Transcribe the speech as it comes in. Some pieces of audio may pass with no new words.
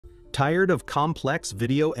Tired of complex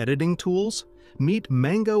video editing tools? Meet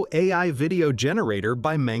Mango AI Video Generator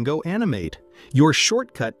by Mango Animate, your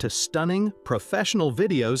shortcut to stunning, professional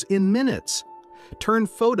videos in minutes. Turn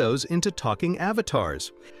photos into talking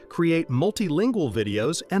avatars, create multilingual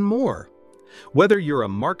videos, and more. Whether you're a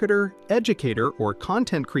marketer, educator, or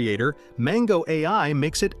content creator, Mango AI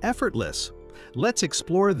makes it effortless. Let's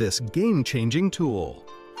explore this game-changing tool.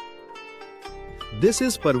 This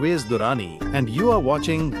is Parvez Durrani, and you are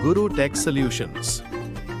watching Guru Tech Solutions.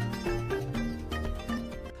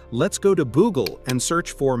 Let's go to Google and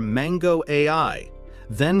search for Mango AI.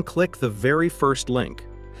 Then click the very first link.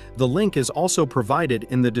 The link is also provided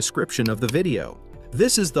in the description of the video.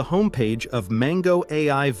 This is the homepage of Mango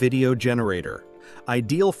AI Video Generator.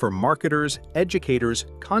 Ideal for marketers, educators,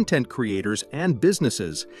 content creators, and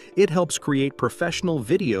businesses, it helps create professional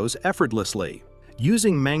videos effortlessly.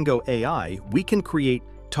 Using Mango AI, we can create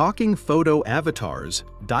talking photo avatars,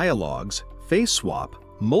 dialogues, face swap,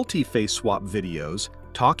 multi-face swap videos,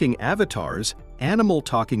 talking avatars, animal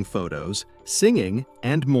talking photos, singing,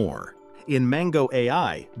 and more. In Mango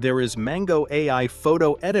AI, there is Mango AI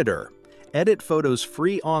Photo Editor. Edit photos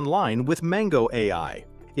free online with Mango AI.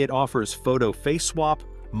 It offers photo face swap,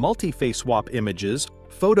 multi-face swap images,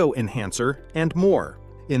 photo enhancer, and more.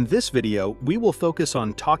 In this video, we will focus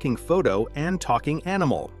on talking photo and talking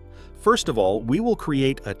animal. First of all, we will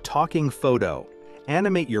create a talking photo.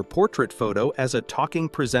 Animate your portrait photo as a talking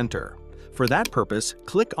presenter. For that purpose,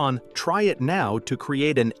 click on Try It Now to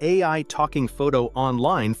create an AI talking photo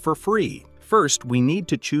online for free. First, we need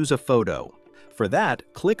to choose a photo. For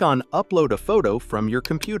that, click on Upload a photo from your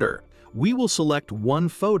computer. We will select one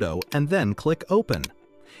photo and then click Open.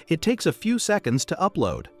 It takes a few seconds to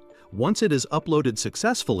upload. Once it is uploaded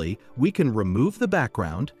successfully, we can remove the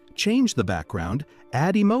background, change the background,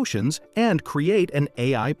 add emotions, and create an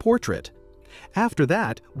AI portrait. After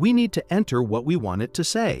that, we need to enter what we want it to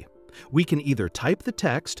say. We can either type the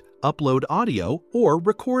text, upload audio, or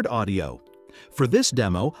record audio. For this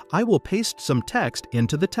demo, I will paste some text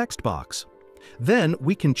into the text box. Then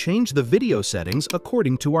we can change the video settings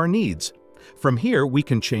according to our needs. From here, we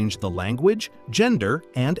can change the language, gender,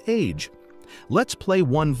 and age. Let's play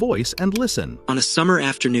one voice and listen. On a summer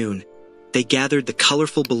afternoon, they gathered the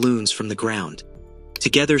colorful balloons from the ground.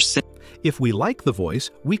 Together, if we like the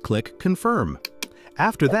voice, we click Confirm.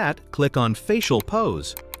 After that, click on Facial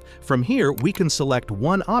Pose. From here, we can select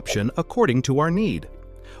one option according to our need.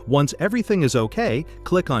 Once everything is okay,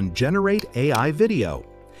 click on Generate AI Video.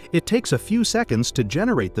 It takes a few seconds to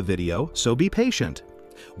generate the video, so be patient.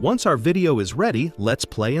 Once our video is ready, let's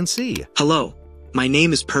play and see. Hello, my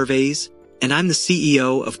name is Parvez, and I'm the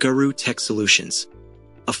CEO of Guru Tech Solutions,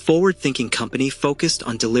 a forward-thinking company focused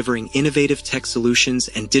on delivering innovative tech solutions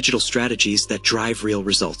and digital strategies that drive real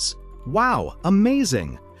results. Wow,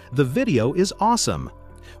 amazing! The video is awesome.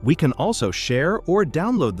 We can also share or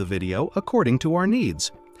download the video according to our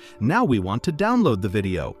needs. Now we want to download the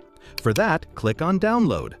video. For that, click on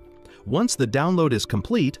Download. Once the download is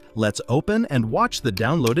complete, let's open and watch the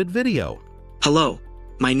downloaded video. Hello,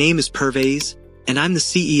 my name is Parvez, and I'm the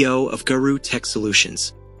CEO of Guru Tech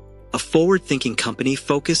Solutions, a forward-thinking company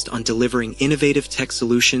focused on delivering innovative tech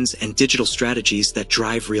solutions and digital strategies that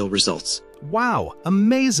drive real results. Wow,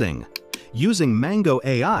 amazing! Using Mango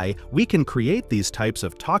AI, we can create these types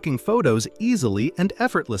of talking photos easily and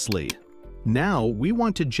effortlessly. Now, we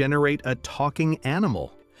want to generate a talking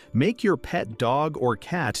animal. Make your pet dog or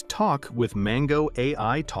cat talk with Mango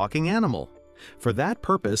AI Talking Animal. For that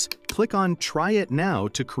purpose, click on Try It Now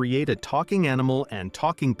to create a talking animal and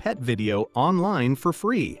talking pet video online for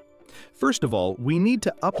free. First of all, we need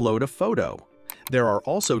to upload a photo. There are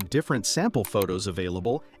also different sample photos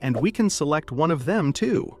available, and we can select one of them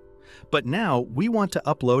too. But now we want to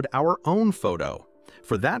upload our own photo.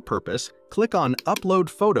 For that purpose, click on Upload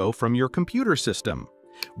Photo from your computer system.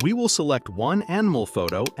 We will select one animal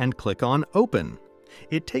photo and click on Open.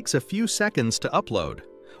 It takes a few seconds to upload.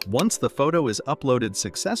 Once the photo is uploaded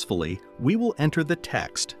successfully, we will enter the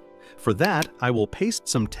text. For that, I will paste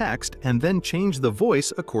some text and then change the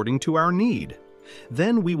voice according to our need.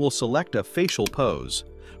 Then we will select a facial pose.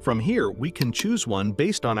 From here, we can choose one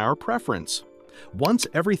based on our preference. Once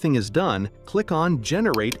everything is done, click on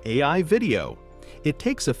Generate AI Video. It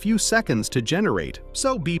takes a few seconds to generate,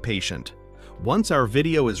 so be patient. Once our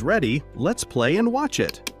video is ready, let's play and watch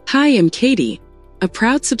it. Hi, I'm Katie, a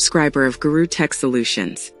proud subscriber of Guru Tech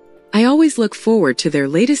Solutions. I always look forward to their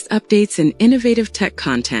latest updates and innovative tech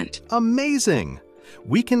content. Amazing!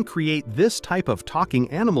 We can create this type of talking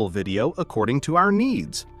animal video according to our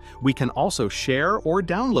needs. We can also share or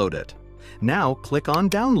download it. Now click on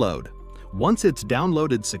Download. Once it's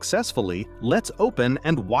downloaded successfully, let's open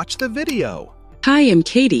and watch the video. Hi, I'm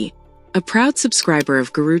Katie, a proud subscriber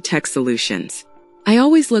of Guru Tech Solutions. I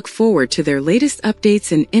always look forward to their latest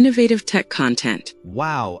updates and innovative tech content.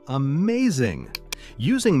 Wow, amazing!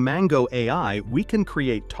 Using Mango AI, we can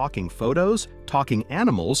create talking photos, talking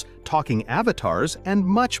animals, talking avatars, and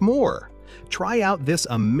much more. Try out this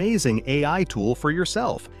amazing AI tool for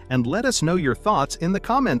yourself and let us know your thoughts in the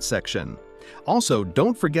comments section. Also,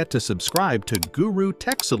 don't forget to subscribe to Guru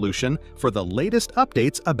Tech Solution for the latest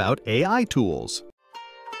updates about AI tools.